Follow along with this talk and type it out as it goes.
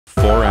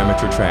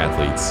amateur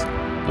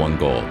triathletes, one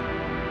goal: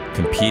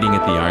 competing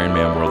at the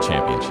Ironman World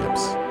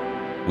Championships.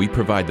 We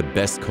provide the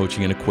best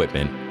coaching and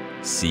equipment.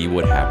 See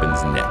what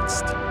happens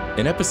next.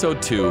 In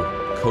episode 2,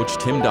 Coach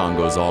Tim Don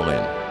goes all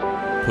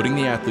in, putting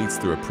the athletes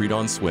through a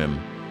pre-dawn swim,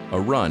 a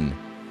run,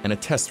 and a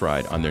test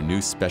ride on their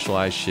new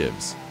specialized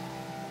shivs.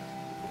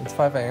 It's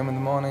 5 a.m. in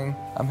the morning.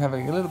 I'm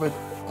having a little bit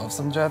of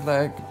some jet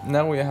lag.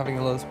 Now we're having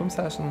a little swim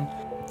session.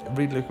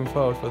 Really looking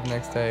forward for the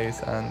next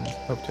days and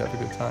hope to have a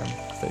good time.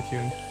 Stay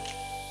tuned.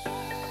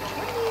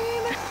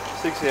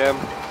 6 a.m.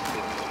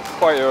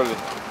 Quite early.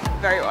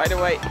 Very wide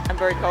awake and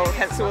very cold,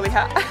 hence the woolly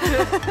hat.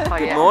 Oh,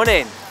 yeah. Good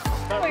morning.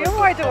 Oh, you're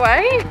wide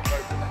awake.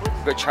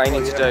 We've got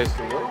training to do.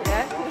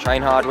 Yeah.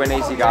 Train hard, win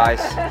easy,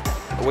 guys.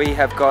 We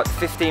have got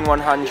 15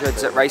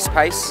 100s at race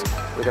pace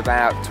with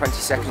about 20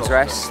 seconds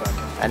rest.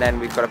 And then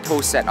we've got a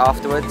pull set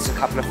afterwards, a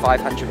couple of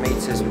 500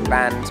 meters with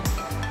band.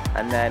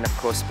 And then, of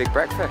course, a big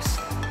breakfast.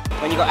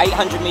 When you've got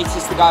 800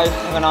 meters to go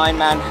of an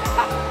Ironman,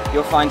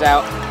 you'll find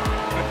out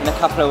in a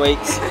couple of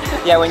weeks.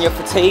 Yeah, when you're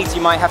fatigued,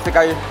 you might have to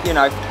go, you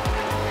know,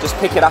 just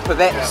pick it up a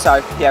bit.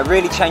 So yeah,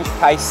 really change your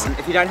pace.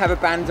 If you don't have a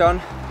band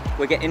on,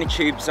 we're getting inner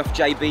tubes off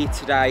JB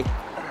today.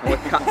 And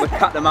we'll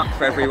cut them up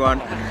for everyone.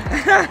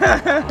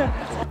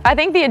 I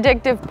think the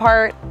addictive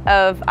part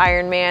of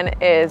Ironman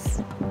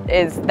is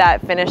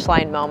that finish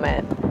line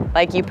moment.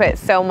 Like, you put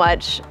so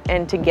much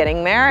into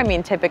getting there. I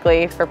mean,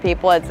 typically for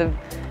people, it's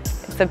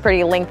a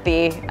pretty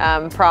lengthy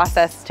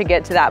process to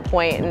get to that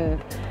point,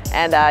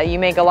 and you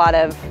make a lot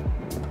of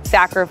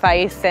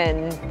sacrifice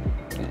and,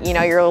 you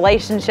know, your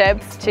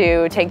relationships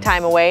to take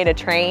time away to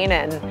train,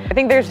 and I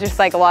think there's just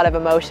like a lot of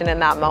emotion in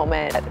that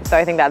moment. So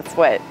I think that's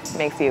what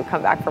makes you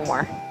come back for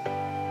more.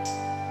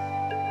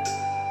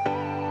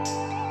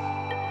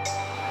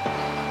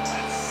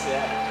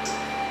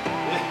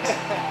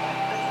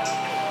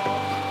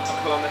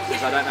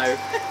 Kilometers, I don't know.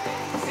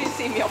 So you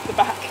see me off the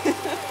back.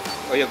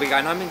 Or you'll be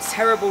going, I'm in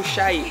terrible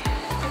shape.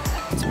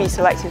 To be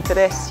selected for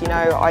this, you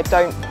know, I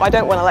don't want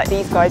to let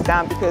these guys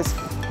down because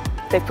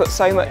they've put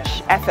so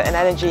much effort and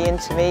energy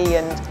into me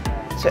and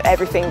to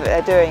everything that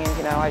they're doing, and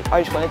you know,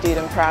 I just want to do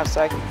them proud.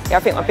 So yeah, I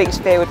think my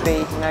biggest fear would be,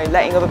 you know,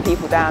 letting other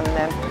people down and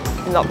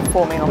then not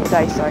performing on the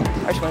day. So I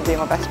just want to do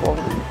my best for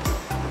them.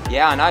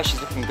 Yeah, I know,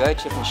 she's looking good,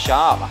 she's looking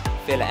sharp. I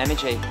feel the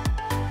energy.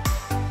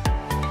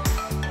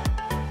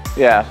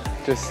 Yeah,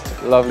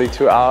 just lovely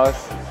 2 hours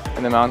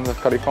in the mountains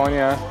of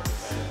California.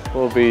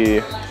 Will be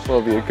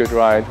a good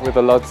ride with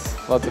lots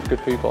of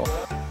good people.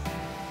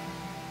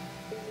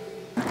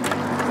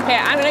 Okay,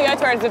 I'm gonna go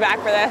towards the back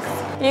for this.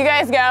 You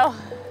guys go.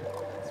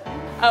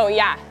 Oh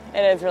yeah,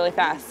 it is really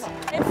fast.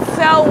 It's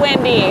so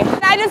windy.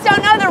 I just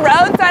don't know the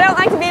road, so I don't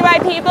like to be by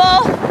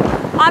people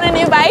on a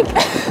new bike.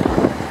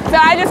 So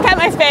I just cut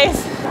my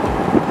space.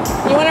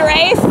 You wanna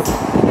race?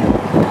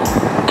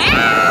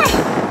 Ah!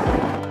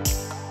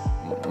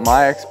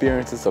 My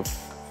experiences of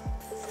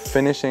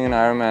finishing an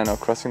Ironman or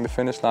crossing the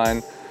finish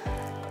line,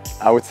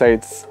 I would say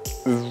it's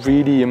a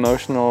really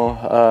emotional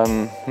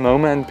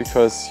moment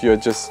because you're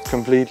just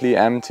completely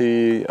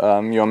empty,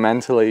 you're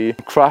mentally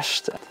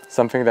crushed,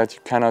 something that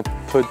you cannot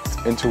put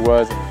into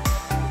words.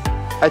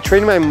 I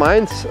train my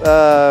mind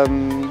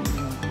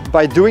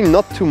by doing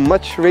not too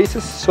much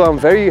races, so I'm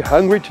very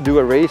hungry to do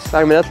a race.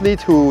 I'm an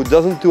athlete who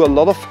doesn't do a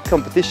lot of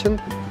competition.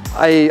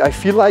 I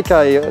feel like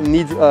I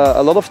need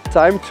a lot of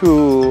time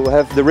to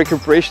have the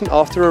recuperation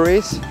after a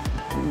race.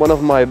 One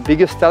of my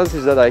biggest talents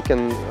is that I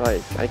can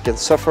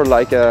suffer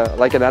like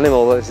an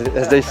animal, as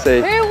they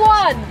say. Who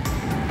won?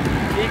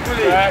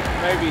 Equally.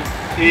 Maybe.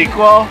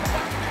 Equal?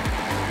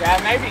 Yeah,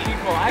 maybe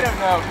equal, I don't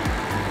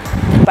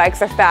know.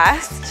 Bikes are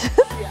fast.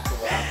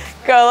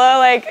 Golo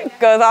like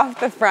goes off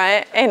the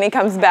front and he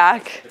comes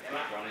back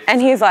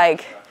and he's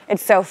like,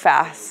 it's so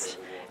fast.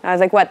 And I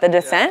was like, what, the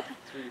descent?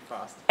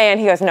 And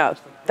he goes, no,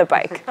 the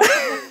bike.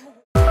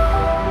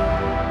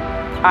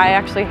 I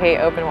actually hate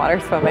open water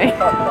swimming.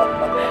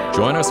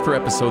 Join us for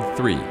episode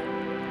 3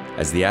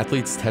 as the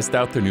athletes test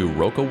out their new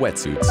Roka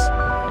wetsuits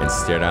and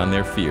stare down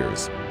their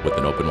fears with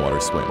an open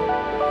water swim.